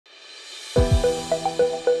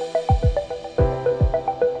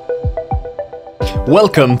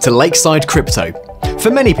Welcome to LakeSide Crypto.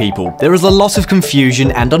 For many people, there is a lot of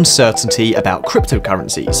confusion and uncertainty about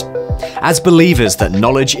cryptocurrencies. As believers that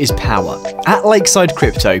knowledge is power, at LakeSide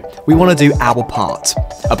Crypto, we want to do our part,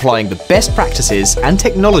 applying the best practices and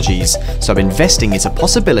technologies so investing is a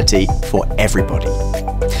possibility for everybody.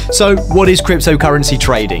 So, what is cryptocurrency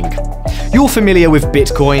trading? You're familiar with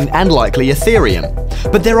Bitcoin and likely Ethereum,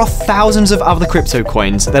 but there are thousands of other crypto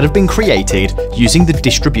coins that have been created using the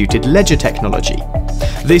distributed ledger technology.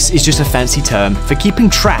 This is just a fancy term for keeping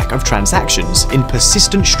track of transactions in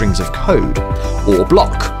persistent strings of code, or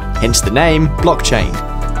block, hence the name blockchain,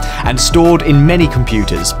 and stored in many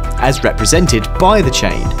computers, as represented by the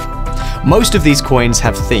chain. Most of these coins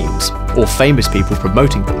have themes, or famous people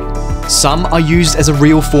promoting them. Some are used as a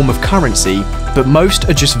real form of currency, but most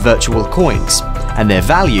are just virtual coins, and their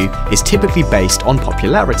value is typically based on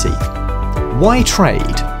popularity. Why trade?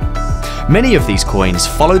 Many of these coins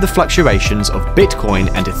follow the fluctuations of Bitcoin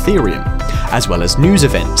and Ethereum, as well as news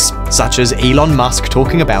events, such as Elon Musk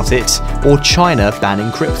talking about it, or China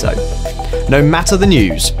banning crypto. No matter the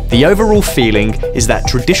news, the overall feeling is that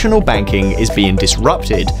traditional banking is being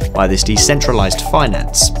disrupted by this decentralized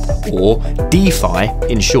finance, or DeFi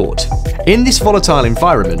in short. In this volatile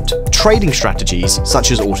environment, trading strategies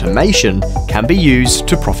such as automation can be used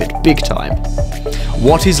to profit big time.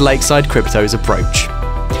 What is LakeSide Crypto's approach?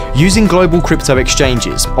 Using global crypto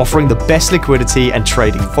exchanges offering the best liquidity and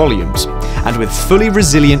trading volumes, and with fully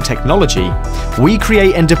resilient technology, we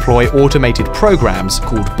create and deploy automated programs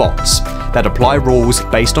called bots that apply rules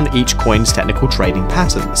based on each coin's technical trading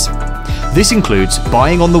patterns. This includes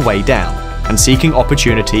buying on the way down and seeking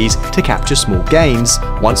opportunities to capture small gains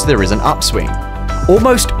once there is an upswing.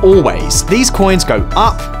 Almost always, these coins go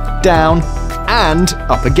up, down, and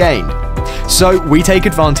up again. So we take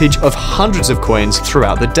advantage of hundreds of coins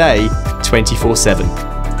throughout the day, 24/7.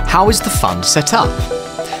 How is the fund set up?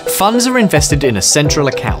 Funds are invested in a central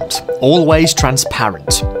account, always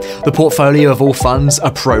transparent. The portfolio of all funds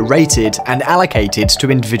are prorated and allocated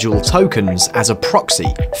to individual tokens as a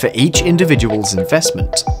proxy for each individual's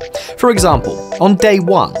investment. For example, on day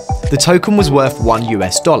one, the token was worth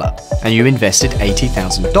 $1 and you invested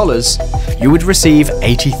 $80,000, you would receive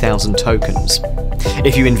 80,000 tokens.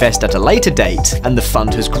 If you invest at a later date and the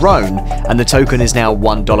fund has grown and the token is now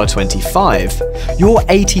 $1.25, your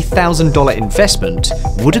 $80,000 investment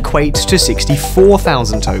would equate to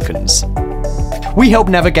 64,000 tokens. We help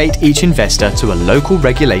navigate each investor to a local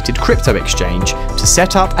regulated crypto exchange to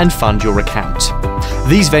set up and fund your account.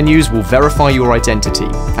 These venues will verify your identity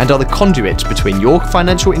and are the conduit between your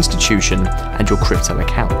financial institution and your crypto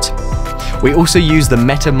account. We also use the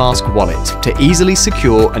MetaMask wallet to easily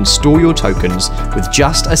secure and store your tokens with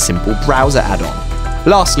just a simple browser add-on.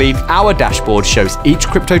 Lastly, our dashboard shows each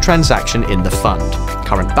crypto transaction in the fund,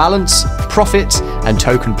 current balance, profit, and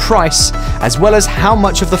token price, as well as how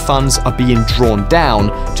much of the funds are being drawn down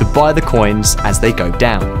to buy the coins as they go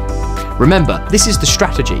down. Remember, this is the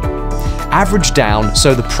strategy. Average down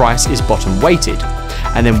so the price is bottom weighted,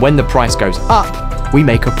 and then when the price goes up, we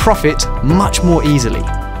make a profit much more easily.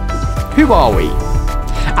 Who are we?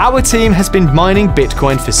 Our team has been mining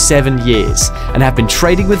Bitcoin for 7 years and have been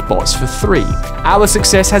trading with bots for 3. Our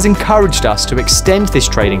success has encouraged us to extend this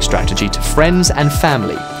trading strategy to friends and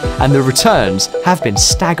family, and the returns have been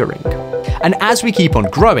staggering. And as we keep on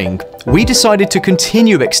growing, we decided to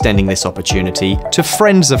continue extending this opportunity to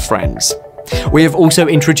friends of friends. We have also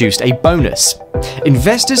introduced a bonus.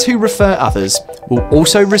 Investors who refer others will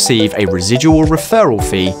also receive a residual referral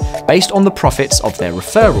fee based on the profits of their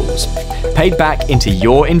referrals, paid back into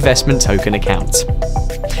your investment token account.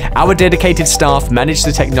 Our dedicated staff manage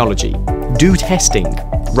the technology, do testing,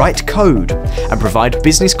 write code, and provide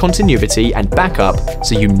business continuity and backup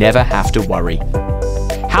so you never have to worry.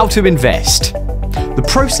 How to invest? The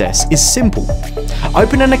process is simple.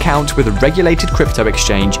 Open an account with a regulated crypto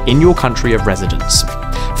exchange in your country of residence.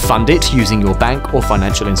 Fund it using your bank or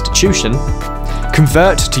financial institution.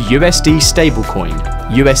 Convert to USD stablecoin,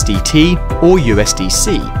 USDT or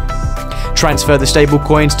USDC. Transfer the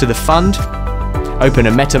stablecoins to the fund. Open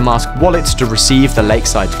a MetaMask wallet to receive the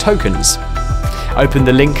LakeSide tokens. Open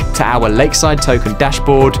the link to our LakeSide token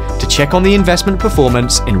dashboard to check on the investment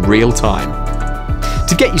performance in real time.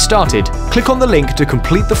 To get you started, click on the link to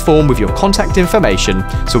complete the form with your contact information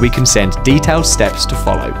so we can send detailed steps to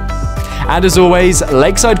follow. And as always,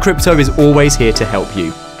 LakeSide Crypto is always here to help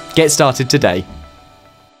you. Get started today.